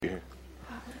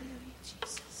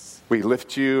We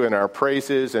lift you in our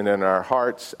praises and in our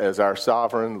hearts as our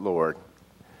sovereign Lord.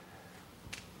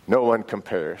 No one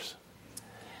compares.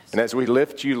 And as we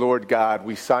lift you, Lord God,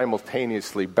 we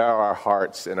simultaneously bow our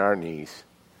hearts and our knees,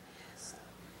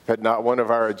 that not one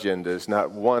of our agendas,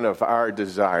 not one of our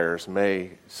desires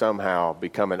may somehow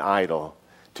become an idol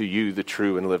to you, the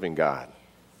true and living God.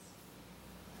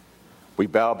 We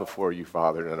bow before you,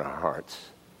 Father, in our hearts,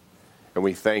 and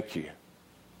we thank you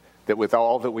that with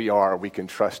all that we are, we can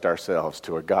trust ourselves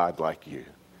to a God like you.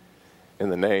 In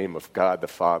the name of God the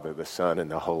Father, the Son, and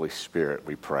the Holy Spirit,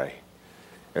 we pray.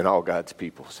 And all God's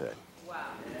people said, wow.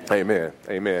 Amen.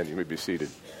 Amen. You may be seated.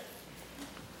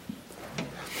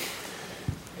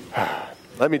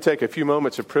 Let me take a few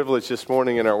moments of privilege this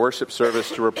morning in our worship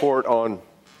service to report on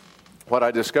what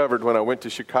I discovered when I went to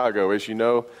Chicago. As you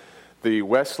know, the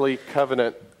Wesley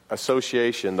Covenant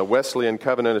Association, the Wesleyan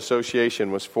Covenant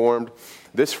Association, was formed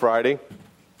this Friday,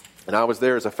 and I was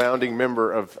there as a founding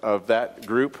member of that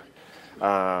group.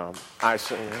 I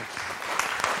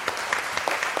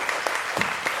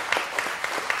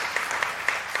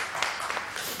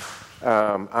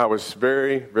was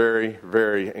very, very,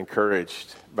 very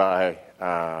encouraged by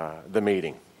the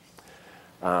meeting.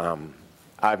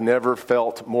 I've never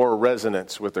felt more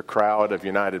resonance with a crowd of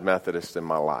United Methodists in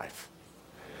my life.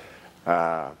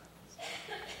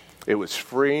 It was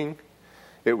freeing.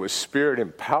 It was spirit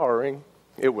empowering.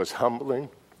 It was humbling.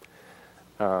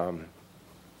 Probably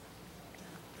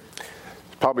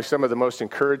some of the most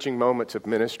encouraging moments of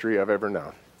ministry I've ever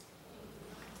known.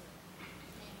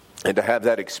 And to have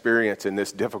that experience in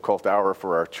this difficult hour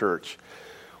for our church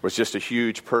was just a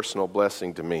huge personal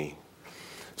blessing to me.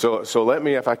 So let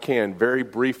me, if I can, very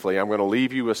briefly, I'm going to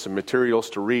leave you with some materials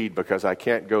to read because I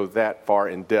can't go that far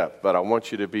in depth, but I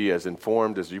want you to be as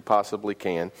informed as you possibly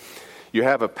can. You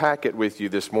have a packet with you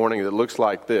this morning that looks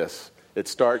like this. It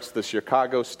starts the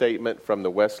Chicago Statement from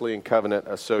the Wesleyan Covenant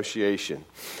Association.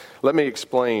 Let me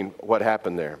explain what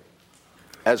happened there.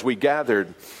 As we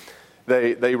gathered,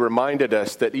 they reminded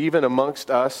us that even amongst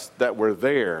us that were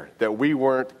there, that we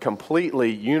weren't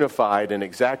completely unified in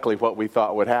exactly what we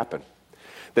thought would happen.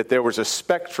 That there was a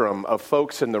spectrum of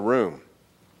folks in the room.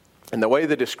 And the way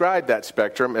they described that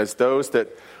spectrum as those that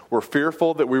were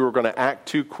fearful that we were going to act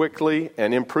too quickly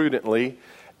and imprudently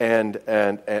and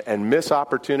miss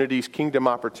opportunities, kingdom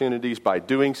opportunities by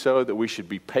doing so, that we should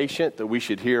be patient, that we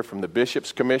should hear from the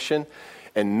Bishop's Commission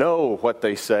and know what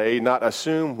they say, not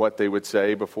assume what they would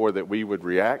say before that we would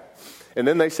react. And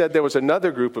then they said there was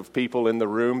another group of people in the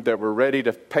room that were ready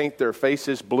to paint their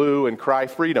faces blue and cry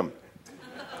freedom.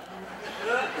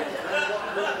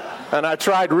 And I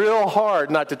tried real hard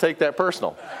not to take that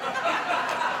personal.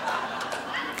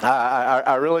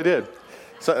 I really did.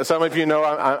 So, some of you know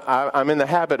I'm in the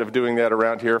habit of doing that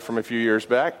around here from a few years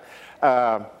back.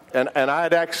 And I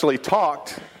had actually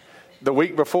talked the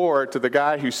week before to the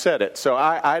guy who said it. So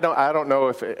I don't know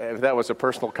if that was a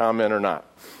personal comment or not.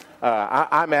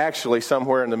 I'm actually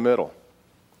somewhere in the middle.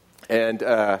 And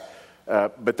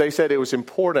but they said it was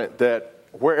important that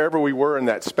wherever we were in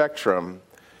that spectrum,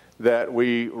 that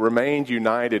we remained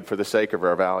united for the sake of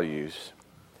our values.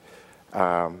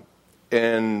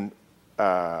 In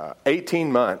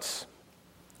 18 months,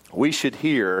 we should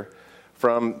hear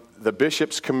from the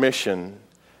Bishop's Commission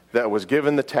that was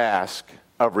given the task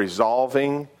of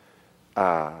resolving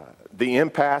the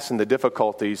impasse and the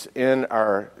difficulties in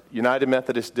our United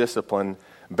Methodist discipline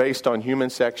based on human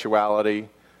sexuality,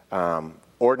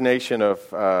 ordination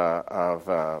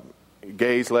of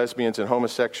gays, lesbians, and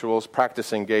homosexuals,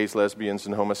 practicing gays, lesbians,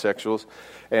 and homosexuals,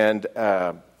 and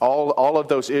all of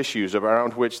those issues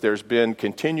around which there's been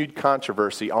continued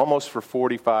controversy almost for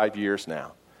 45 years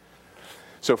now.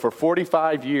 So for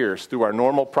 45 years, through our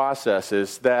normal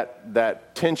processes,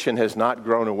 that tension has not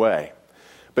grown away.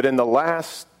 But in the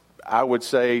last, I would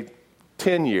say,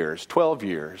 10 years, 12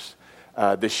 years,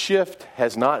 the shift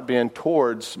has not been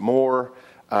towards more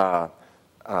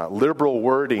liberal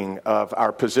wording of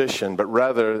our position, but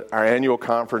rather our annual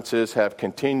conferences have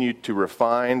continued to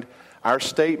refine our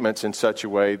statements in such a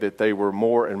way that they were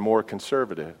more and more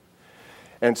conservative.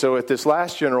 And so at this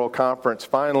last general conference,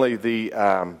 finally the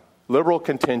liberal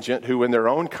contingent, who in their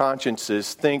own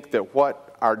consciences think that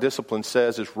what our discipline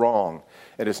says is wrong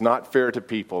and is not fair to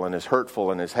people and is hurtful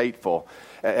and is hateful,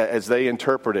 as they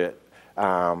interpret it,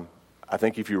 I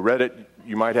think if you read it,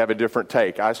 you might have a different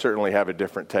take. I certainly have a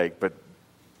different take,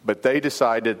 but they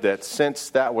decided that since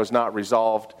that was not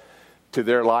resolved to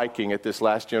their liking at this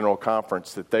last general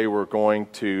conference, that they were going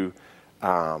to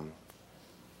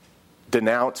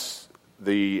denounce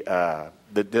the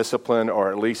discipline,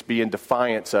 or at least be in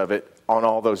defiance of it on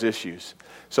all those issues.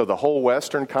 So the whole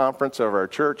Western Conference of our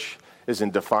church is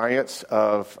in defiance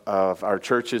of our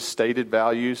church's stated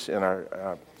values and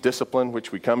our discipline,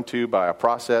 which we come to by a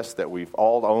process that we've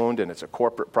all owned, and it's a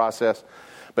corporate process.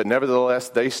 But nevertheless,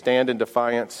 they stand in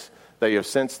defiance. They have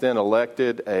since then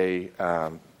elected a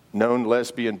known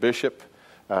lesbian bishop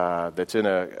that's in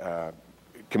a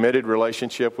committed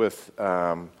relationship with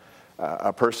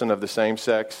a person of the same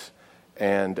sex.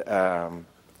 And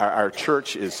our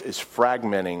church is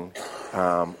fragmenting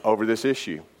over this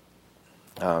issue.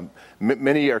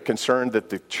 Many are concerned that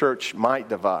the church might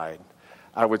divide.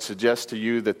 I would suggest to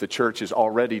you that the church is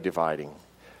already dividing.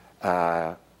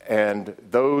 And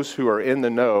those who are in the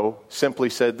know simply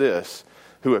said this,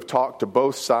 who have talked to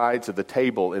both sides of the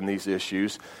table in these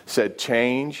issues, said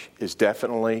change is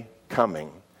definitely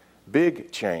coming.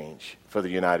 Big change for the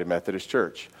United Methodist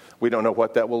Church. We don't know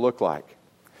what that will look like.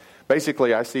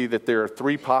 Basically, I see that there are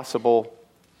three possible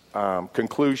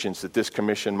conclusions that this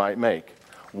commission might make.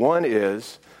 One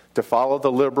is to follow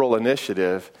the liberal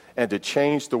initiative and to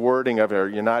change the wording of our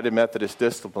United Methodist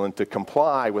discipline to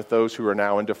comply with those who are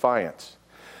now in defiance.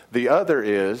 The other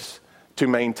is to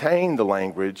maintain the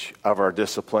language of our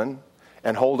discipline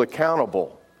and hold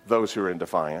accountable those who are in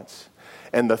defiance.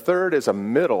 And the third is a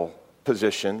middle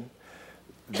position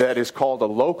that is called a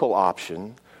local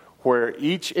option, where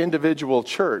each individual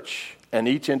church and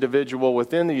each individual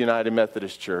within the United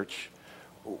Methodist Church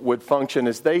would function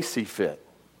as they see fit.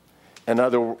 In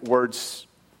other words,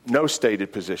 no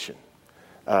stated position.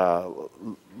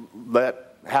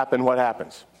 Let happen what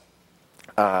happens.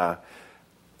 And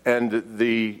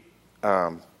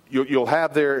you'll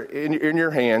have there in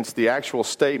your hands the actual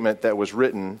statement that was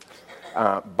written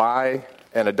by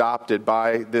and adopted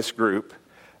by this group.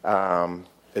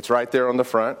 It's right there on the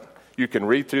front. You can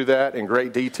read through that in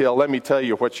great detail. Let me tell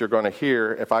you what you're going to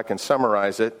hear if I can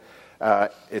summarize it.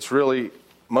 It's really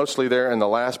mostly there in the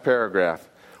last paragraph.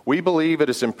 We believe it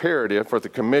is imperative for the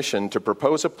Commission to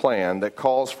propose a plan that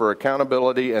calls for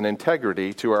accountability and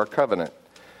integrity to our covenant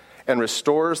and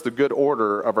restores the good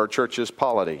order of our church's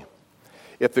polity.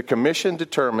 If the Commission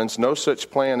determines no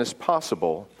such plan is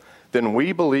possible, then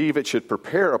we believe it should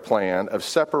prepare a plan of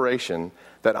separation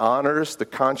that honors the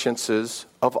consciences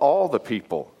of all the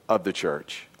people of the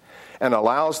church and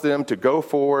allows them to go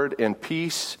forward in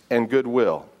peace and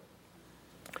goodwill.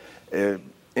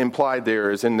 Implied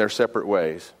there is in their separate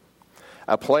ways.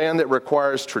 A plan that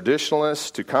requires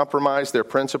traditionalists to compromise their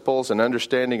principles and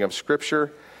understanding of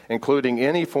Scripture, including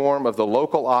any form of the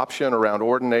local option around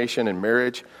ordination and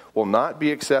marriage, will not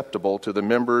be acceptable to the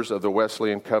members of the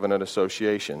Wesleyan Covenant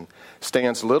Association.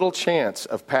 Stands little chance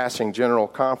of passing General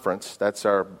Conference, that's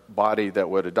our body that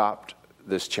would adopt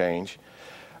this change,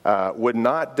 would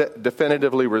not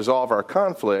definitively resolve our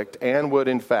conflict and would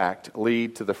in fact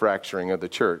lead to the fracturing of the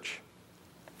church.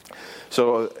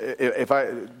 So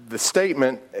the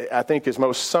statement, I think, is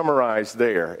most summarized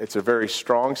there. It's a very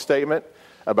strong statement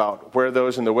about where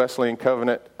those in the Wesleyan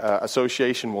Covenant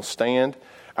Association will stand.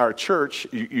 Our church,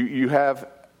 you have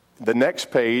the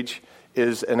next page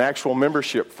is an actual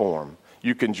membership form.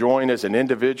 You can join as an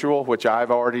individual, which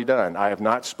I've already done. I have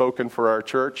not spoken for our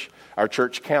church. Our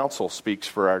church council speaks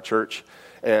for our church.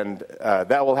 And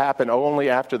that will happen only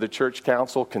after the church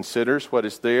council considers what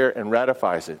is there and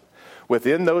ratifies it.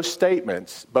 Within those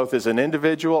statements, both as an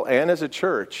individual and as a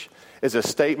church, is a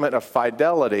statement of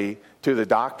fidelity to the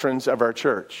doctrines of our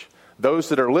church. Those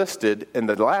that are listed in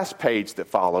the last page that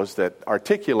follows that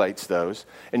articulates those,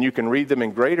 and you can read them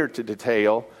in greater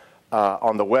detail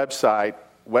on the website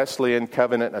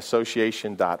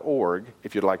WesleyanCovenantAssociation.org,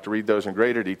 if you'd like to read those in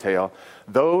greater detail.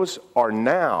 Those are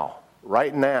now,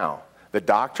 right now, the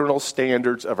doctrinal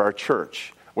standards of our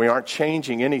church. We aren't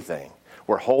changing anything.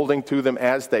 We're holding to them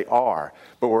as they are,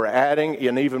 but we're adding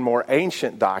an even more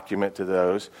ancient document to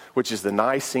those, which is the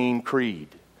Nicene Creed,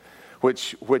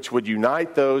 which would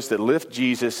unite those that lift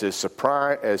Jesus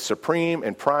as supreme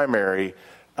and primary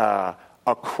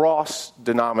across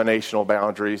denominational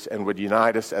boundaries and would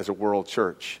unite us as a world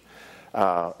church.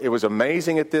 It was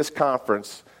amazing at this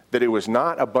conference that it was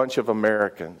not a bunch of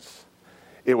Americans.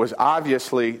 It was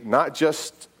obviously not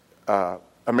just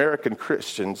American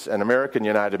Christians and American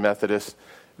United Methodists.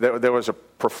 There was a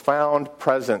profound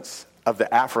presence of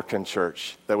the African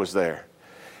church that was there.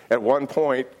 At one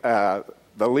point, the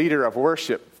leader of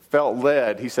worship felt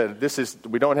led. He said,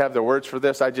 we don't have the words for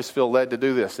this. I just feel led to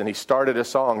do this. And he started a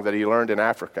song that he learned in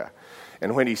Africa.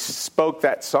 And when he spoke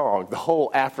that song, the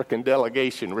whole African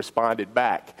delegation responded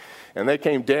back. And they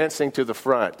came dancing to the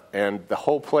front. And the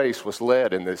whole place was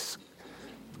led in this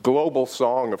global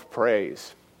song of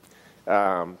praise.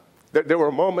 There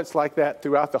were moments like that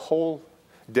throughout the whole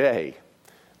day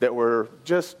that were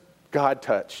just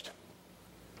God-touched.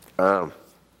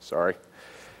 Sorry.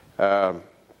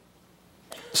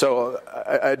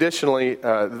 Additionally,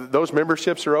 those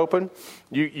memberships are open.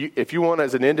 If you want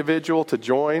as an individual to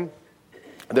join,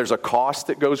 there's a cost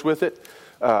that goes with it.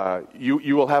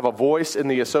 You will have a voice in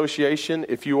the association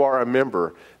if you are a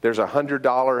member. There's a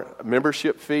 $100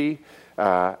 membership fee,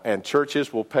 and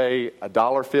churches will pay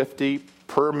 $1.50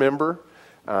 per member.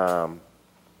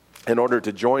 In order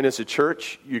to join as a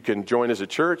church, you can join as a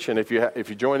church, and if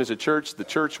you join as a church, the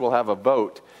church will have a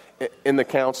vote in the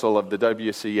council of the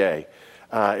WCA.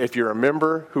 If you're a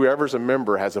member, whoever's a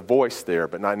member has a voice there,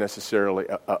 but not necessarily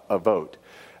a vote.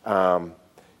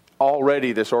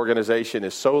 Already this organization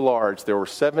is so large, there were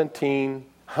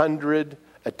 1,700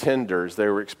 attenders. They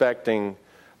were expecting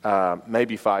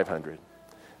maybe 500.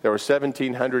 There were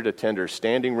 1,700 attenders,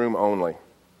 standing room only.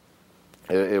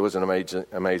 It was an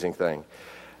amazing thing.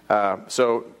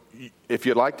 So if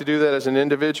you'd like to do that as an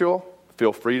individual,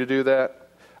 feel free to do that.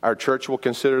 Our church will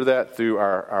consider that through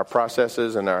our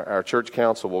processes, and our church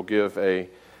council will give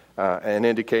an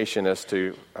indication as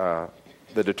to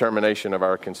the determination of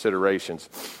our considerations.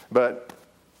 But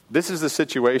this is the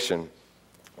situation.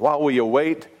 While we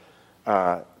await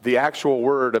the actual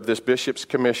word of this bishop's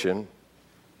commission,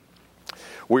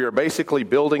 we are basically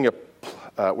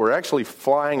we're actually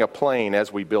flying a plane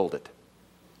as we build it.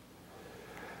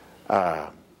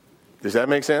 Does that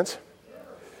make sense?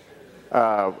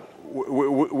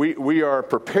 We are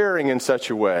preparing in such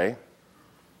a way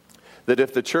that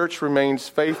if the church remains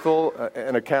faithful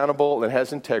and accountable and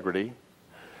has integrity,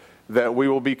 that we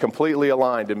will be completely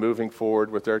aligned in moving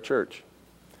forward with our church.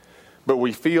 But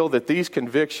we feel that these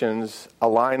convictions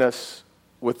align us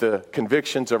with the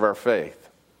convictions of our faith.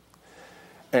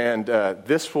 And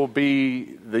this will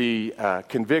be the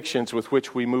convictions with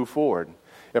which we move forward.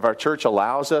 If our church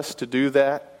allows us to do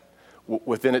that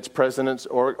within its president's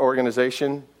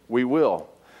organization, we will.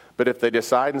 But if they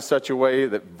decide in such a way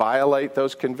that violate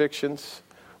those convictions,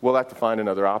 we'll have to find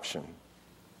another option.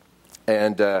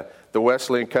 And the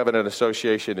Wesleyan Covenant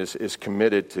Association is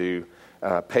committed to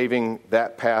paving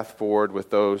that path forward with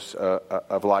those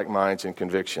of like minds and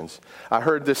convictions. I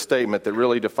heard this statement that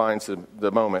really defines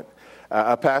the moment.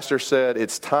 A pastor said,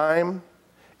 "It's time,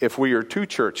 if we are two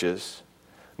churches,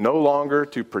 no longer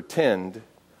to pretend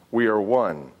we are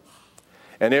one.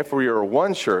 And if we are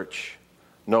one church,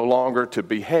 no longer to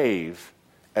behave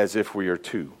as if we are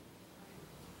two."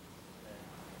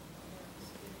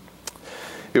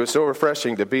 It was so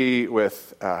refreshing to be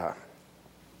with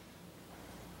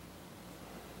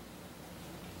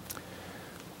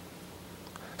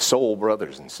soul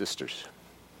brothers and sisters.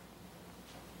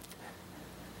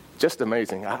 Just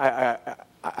amazing.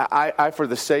 I for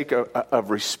the sake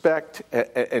of respect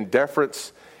and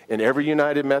deference, in every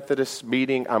United Methodist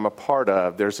meeting I'm a part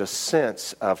of, there's a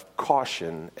sense of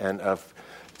caution and of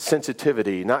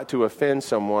sensitivity, not to offend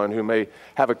someone who may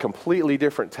have a completely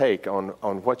different take on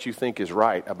what you think is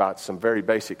right about some very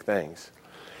basic things.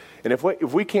 And if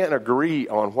we can't agree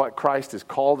on what Christ has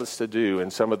called us to do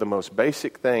in some of the most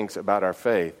basic things about our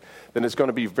faith, then it's going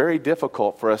to be very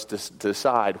difficult for us to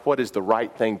decide what is the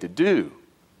right thing to do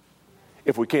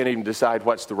if we can't even decide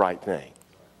what's the right thing.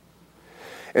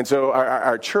 And so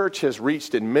our church has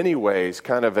reached in many ways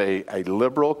kind of a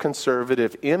liberal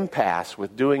conservative impasse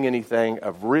with doing anything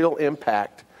of real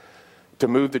impact to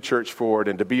move the church forward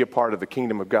and to be a part of the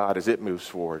kingdom of God as it moves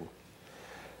forward.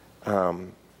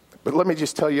 But let me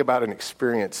just tell you about an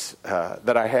experience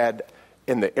that I had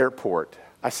in the airport.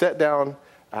 I sat down.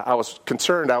 I was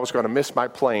concerned I was going to miss my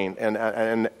plane and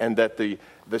that the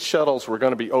shuttles were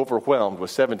going to be overwhelmed with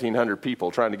 1,700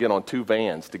 people trying to get on two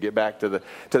vans to get back to the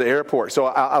airport. So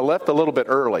I left a little bit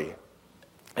early,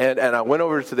 and I went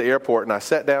over to the airport and I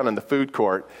sat down in the food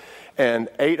court, and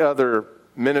 8 other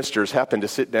ministers happened to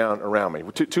sit down around me.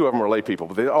 Two of them were lay people,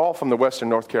 but they're all from the Western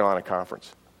North Carolina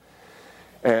Conference.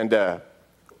 And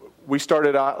we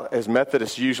started out as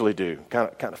Methodists usually do,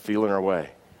 kind of feeling our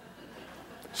way.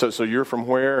 So you're from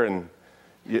where, and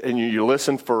you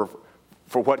listen for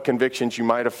what convictions you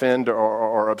might offend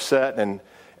or upset,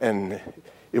 and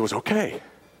it was okay.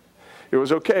 It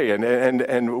was okay,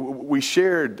 and we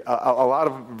shared a lot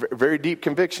of very deep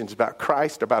convictions about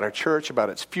Christ, about our church, about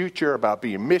its future, about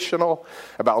being missional,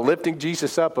 about lifting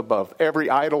Jesus up above every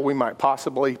idol we might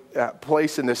possibly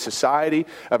place in this society,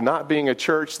 of not being a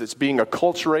church that's being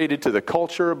acculturated to the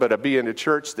culture, but of being a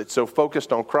church that's so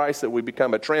focused on Christ that we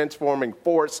become a transforming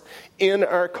force in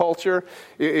our culture.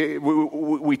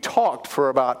 We talked for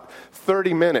about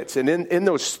 30 minutes, and in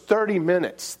those 30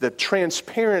 minutes, the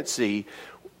transparency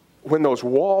when those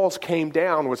walls came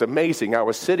down was amazing. I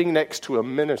was sitting next to a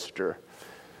minister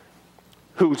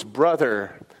whose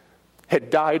brother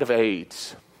had died of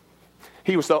AIDS.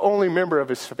 He was the only member of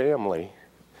his family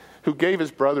who gave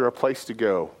his brother a place to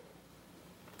go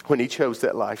when he chose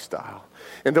that lifestyle.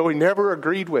 And though he never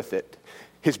agreed with it,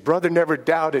 his brother never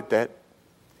doubted that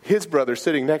his brother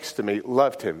sitting next to me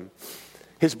loved him.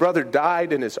 His brother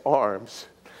died in his arms.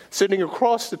 Sitting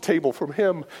across the table from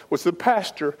him was the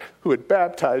pastor who had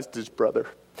baptized his brother.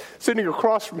 Sitting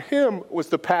across from him was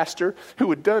the pastor who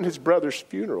had done his brother's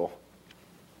funeral.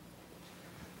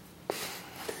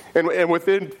 And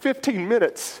within 15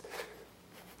 minutes,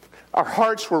 our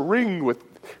hearts were ringed with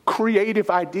creative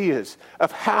ideas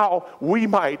of how we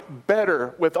might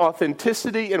better, with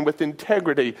authenticity and with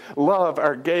integrity, love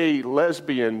our gay,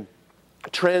 lesbian,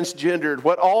 transgendered,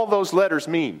 what all those letters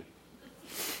mean.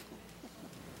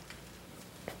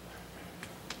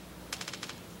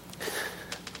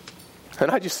 And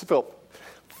I just felt,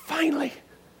 finally,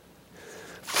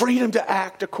 freedom to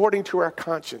act according to our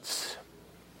conscience.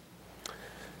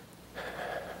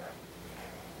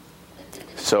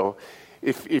 So,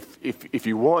 if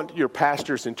you want your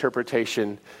pastor's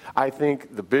interpretation, I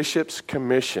think the bishop's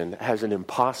commission has an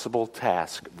impossible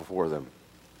task before them.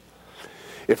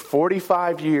 If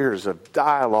 45 years of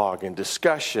dialogue and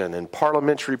discussion and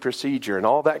parliamentary procedure and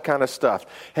all that kind of stuff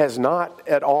has not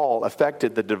at all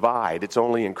affected the divide, it's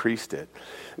only increased it,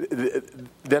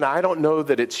 then I don't know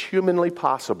that it's humanly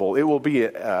possible. It will be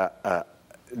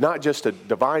not just a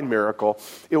divine miracle,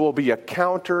 it will be a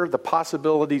counter the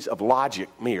possibilities of logic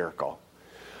miracle.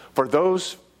 For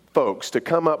those folks to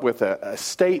come up with a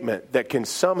statement that can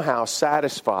somehow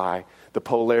satisfy the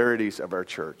polarities of our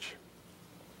church.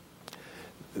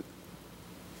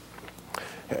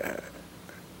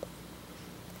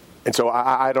 And so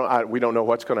we don't know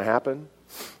what's going to happen,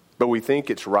 but we think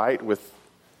it's right with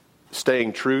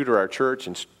staying true to our church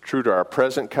and true to our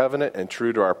present covenant and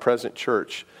true to our present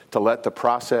church to let the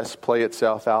process play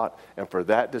itself out and for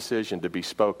that decision to be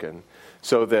spoken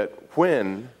so that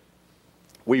when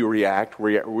we react,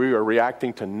 we are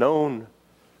reacting to known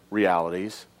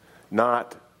realities,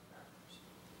 not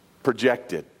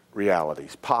projected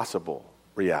realities, possible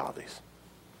realities.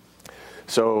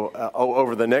 So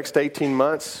over the next 18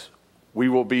 months, we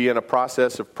will be in a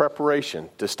process of preparation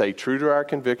to stay true to our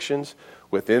convictions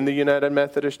within the United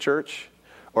Methodist Church,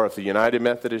 or if the United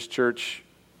Methodist Church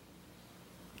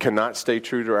cannot stay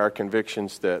true to our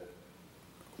convictions, that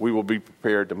we will be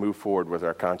prepared to move forward with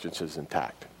our consciences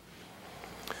intact.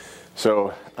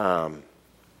 So,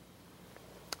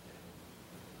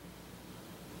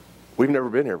 we've never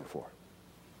been here before.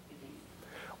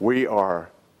 We are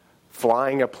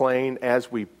flying a plane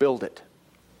as we build it.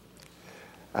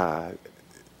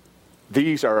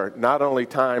 These are not only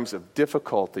times of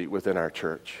difficulty within our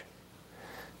church.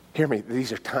 Hear me,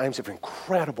 these are times of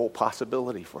incredible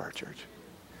possibility for our church.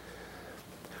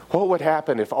 What would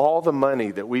happen if all the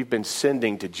money that we've been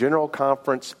sending to general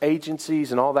conference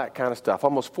agencies and all that kind of stuff,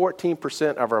 almost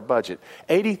 14% of our budget,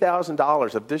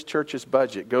 $80,000 of this church's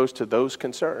budget goes to those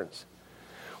concerns?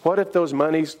 What if those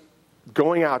monies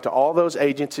going out to all those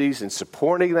agencies and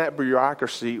supporting that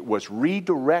bureaucracy was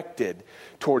redirected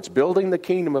towards building the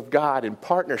kingdom of God in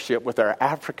partnership with our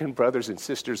African brothers and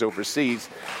sisters overseas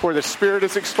where the Spirit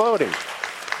is exploding?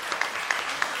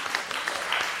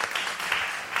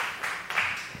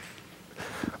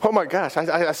 Oh my gosh,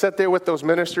 I sat there with those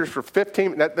ministers for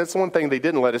 15 minutes. That's one thing they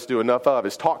didn't let us do enough of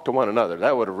is talk to one another.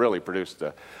 That would have really produced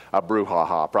a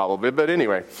brouhaha probably. But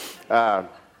anyway,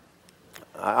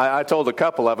 I told a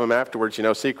couple of them afterwards,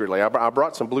 secretly. I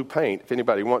brought some blue paint if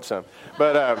anybody wants some.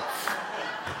 But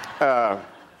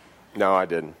no, I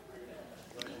didn't.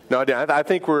 No, I didn't. I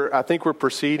think we're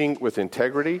proceeding with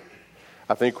integrity.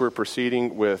 I think we're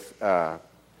proceeding with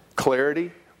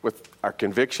clarity, with our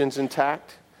convictions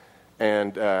intact.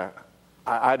 And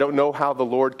I don't know how the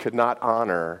Lord could not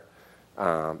honor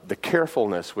the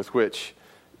carefulness with which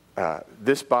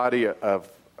this body of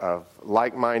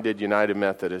like-minded United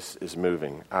Methodists is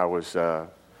moving. I was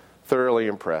thoroughly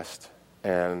impressed,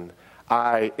 and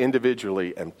I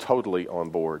individually am totally on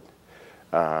board.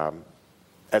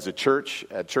 As a church,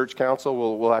 at church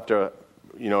council, we'll have to,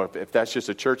 if that's just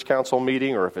a church council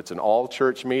meeting or if it's an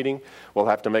all-church meeting, we'll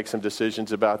have to make some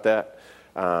decisions about that.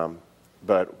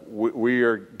 But we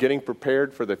are getting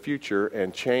prepared for the future,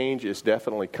 and change is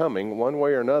definitely coming one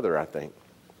way or another, I think.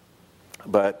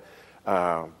 But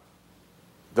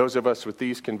those of us with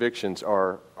these convictions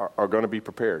are going to be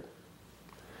prepared.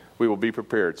 We will be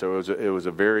prepared. So it was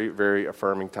a very, very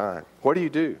affirming time. What do you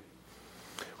do?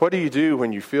 What do you do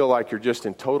when you feel like you're just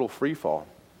in total free fall?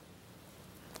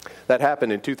 That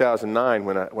happened in 2009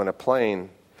 when a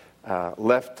plane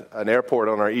left an airport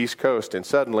on our East Coast and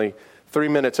suddenly 3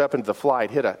 minutes up into the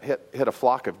flight hit a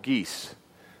flock of geese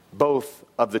both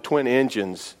of the twin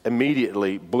engines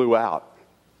immediately blew out.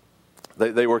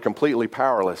 They were completely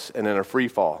powerless and in a free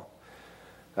fall.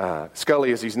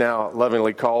 Scully, as he's now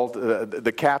lovingly called,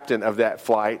 the captain of that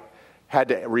flight, had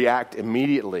to react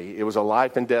immediately. It was a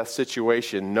life and death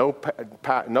situation. No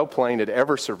plane had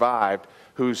ever survived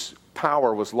whose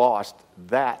power was lost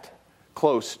that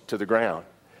close to the ground.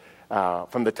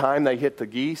 From the time they hit the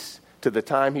geese to the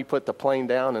time he put the plane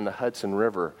down in the Hudson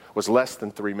River was less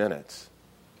than 3 minutes.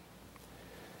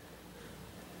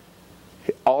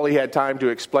 All he had time to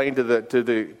explain to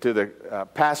the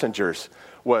passengers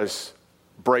was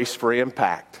brace for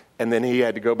impact. And then he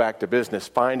had to go back to business,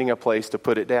 finding a place to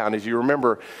put it down. As you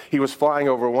remember, he was flying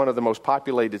over one of the most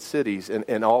populated cities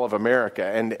in all of America.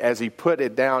 And as he put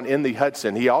it down in the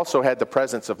Hudson, he also had the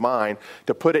presence of mind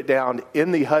to put it down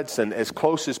in the Hudson as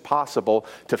close as possible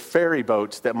to ferry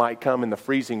boats that might come in the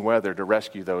freezing weather to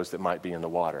rescue those that might be in the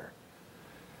water.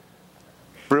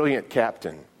 Brilliant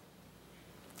captain.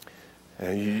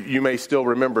 And you may still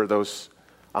remember those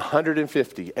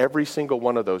 150, every single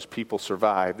one of those people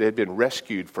survived. They had been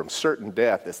rescued from certain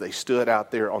death as they stood out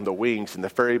there on the wings in the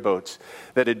ferry boats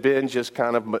that had been just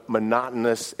kind of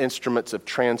monotonous instruments of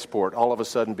transport. All of a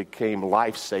sudden became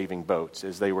life-saving boats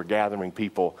as they were gathering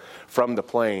people from the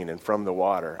plane and from the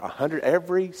water.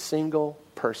 Every single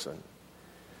person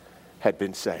had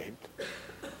been saved.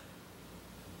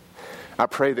 I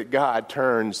pray that God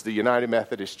turns the United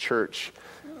Methodist Church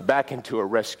back into a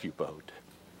rescue boat.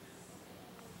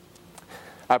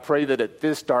 I pray that at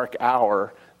this dark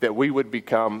hour that we would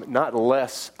become not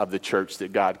less of the church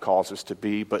that God calls us to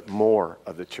be, but more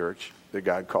of the church that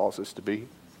God calls us to be.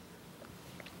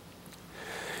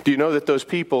 Do you know that those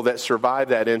people that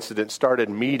survived that incident started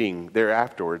meeting there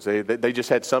afterwards? They just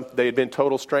had they had been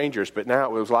total strangers, but now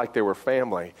it was like they were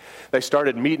family. They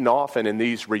started meeting often in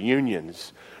these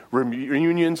reunions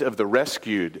of the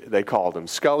rescued, they called them.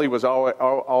 Scully was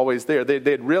always there.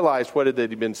 They'd realized what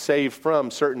they'd been saved from,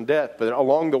 certain death, but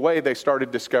along the way they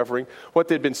started discovering what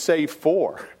they'd been saved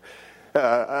for.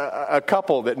 A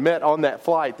couple that met on that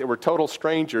flight that were total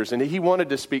strangers, and he wanted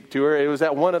to speak to her. It was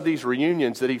at one of these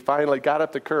reunions that he finally got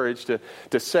up the courage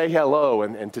to say hello,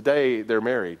 and today they're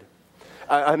married.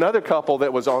 Another couple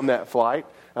that was on that flight,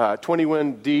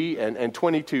 21D and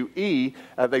 22E,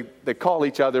 they call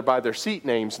each other by their seat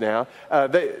names now.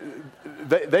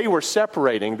 They were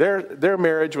separating. Their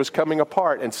marriage was coming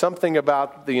apart, and something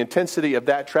about the intensity of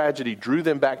that tragedy drew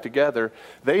them back together.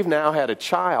 They've now had a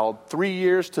child 3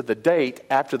 years to the date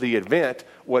after the event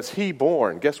was he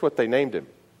born. Guess what they named him?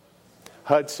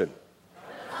 Hudson.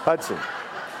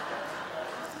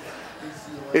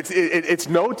 It's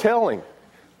no telling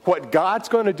what God's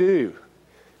going to do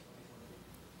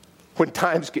when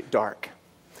times get dark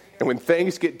and when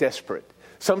things get desperate.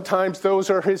 Sometimes those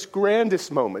are his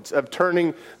grandest moments of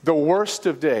turning the worst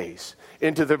of days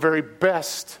into the very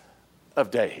best of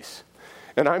days.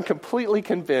 And I'm completely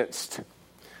convinced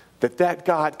that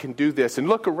God can do this. And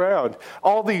look around,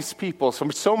 all these people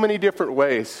from so many different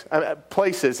ways,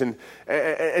 places,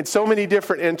 and so many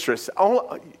different interests.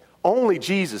 Only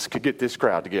Jesus could get this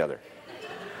crowd together.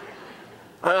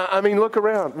 I mean, look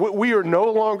around. We are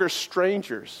no longer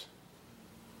strangers.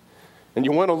 And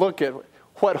you want to look at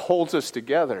what holds us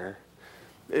together.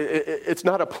 It's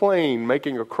not a plane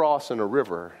making a cross in a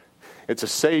river. It's a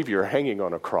Savior hanging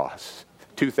on a cross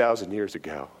 2,000 years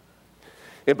ago.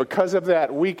 And because of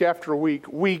that, week after week,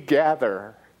 we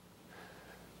gather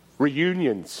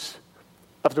reunions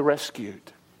of the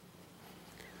rescued,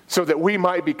 so that we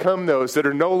might become those that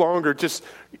are no longer just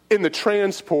in the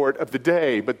transport of the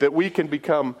day, but that we can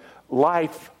become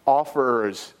life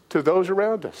offerers to those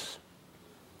around us,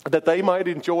 that they might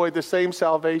enjoy the same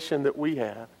salvation that we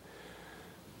have.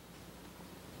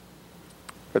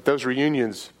 At those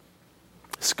reunions,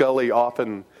 Scully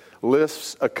often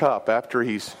lifts a cup after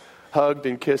he's hugged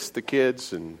and kissed the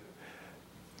kids and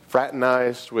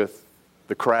fraternized with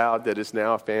the crowd that is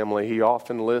now a family. He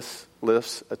often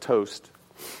lifts a toast.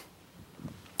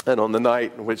 And on the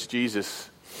night in which Jesus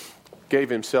gave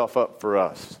himself up for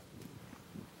us,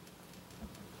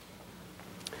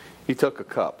 he took a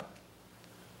cup.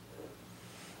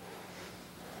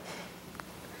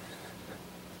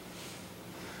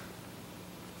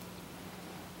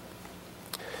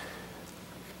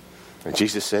 And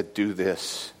Jesus said, "Do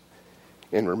this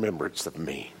in remembrance of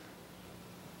me."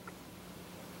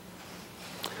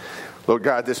 Lord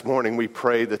God, this morning we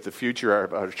pray that the future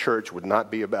of our church would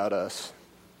not be about us,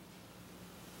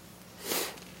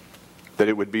 that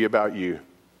it would be about you,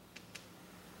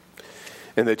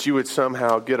 and that you would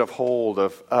somehow get a hold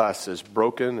of us as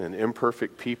broken and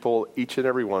imperfect people, each and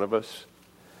every one of us,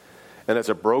 And as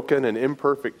a broken and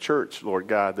imperfect church, Lord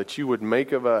God, that you would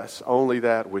make of us only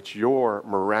that which your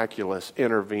miraculous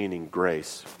intervening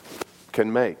grace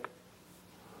can make.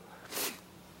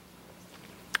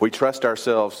 We trust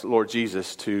ourselves, Lord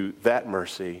Jesus, to that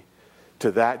mercy,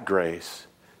 to that grace,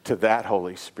 to that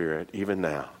Holy Spirit, even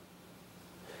now.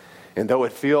 And though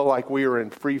it feel like we are in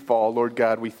free fall, Lord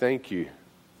God, we thank you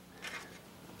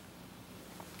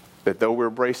that though we're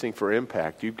bracing for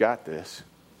impact, you've got this.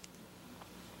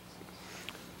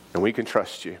 And we can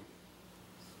trust you.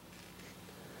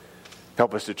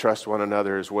 Help us to trust one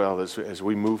another as well as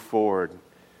we move forward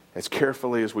as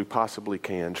carefully as we possibly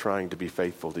can, trying to be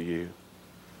faithful to you.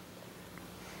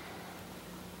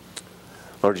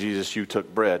 Lord Jesus, you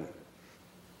took bread.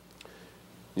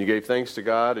 You gave thanks to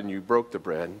God and you broke the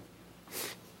bread.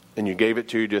 And you gave it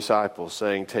to your disciples,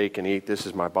 saying, take and eat. This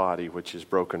is my body, which is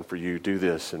broken for you. Do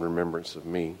this in remembrance of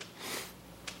me.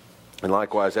 And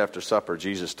likewise, after supper,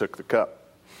 Jesus took the cup.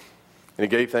 And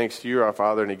he gave thanks to you, our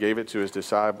Father, and he gave it to his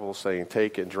disciples, saying,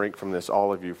 take and drink from this,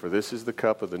 all of you. For this is the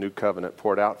cup of the new covenant,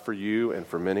 poured out for you and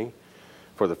for many,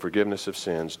 for the forgiveness of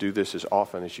sins. Do this as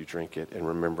often as you drink it in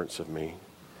remembrance of me.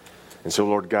 And so,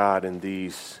 Lord God, in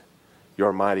these,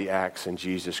 your mighty acts in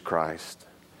Jesus Christ,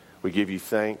 we give you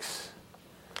thanks.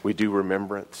 We do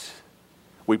remembrance.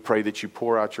 We pray that you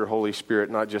pour out your Holy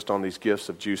Spirit, not just on these gifts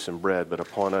of juice and bread, but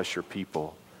upon us, your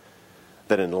people,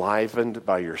 that enlivened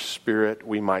by your Spirit,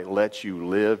 we might let you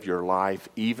live your life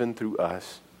even through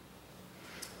us.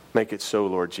 Make it so,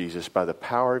 Lord Jesus, by the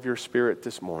power of your Spirit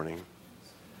this morning,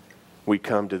 we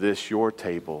come to this, your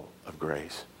table of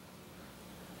grace,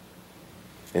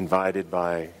 invited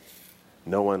by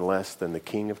no one less than the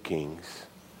King of Kings,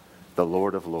 the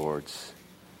Lord of Lords,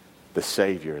 the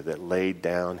Savior that laid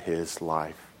down his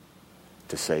life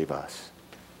to save us.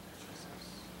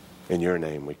 In your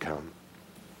name we come.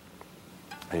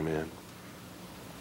 Amen.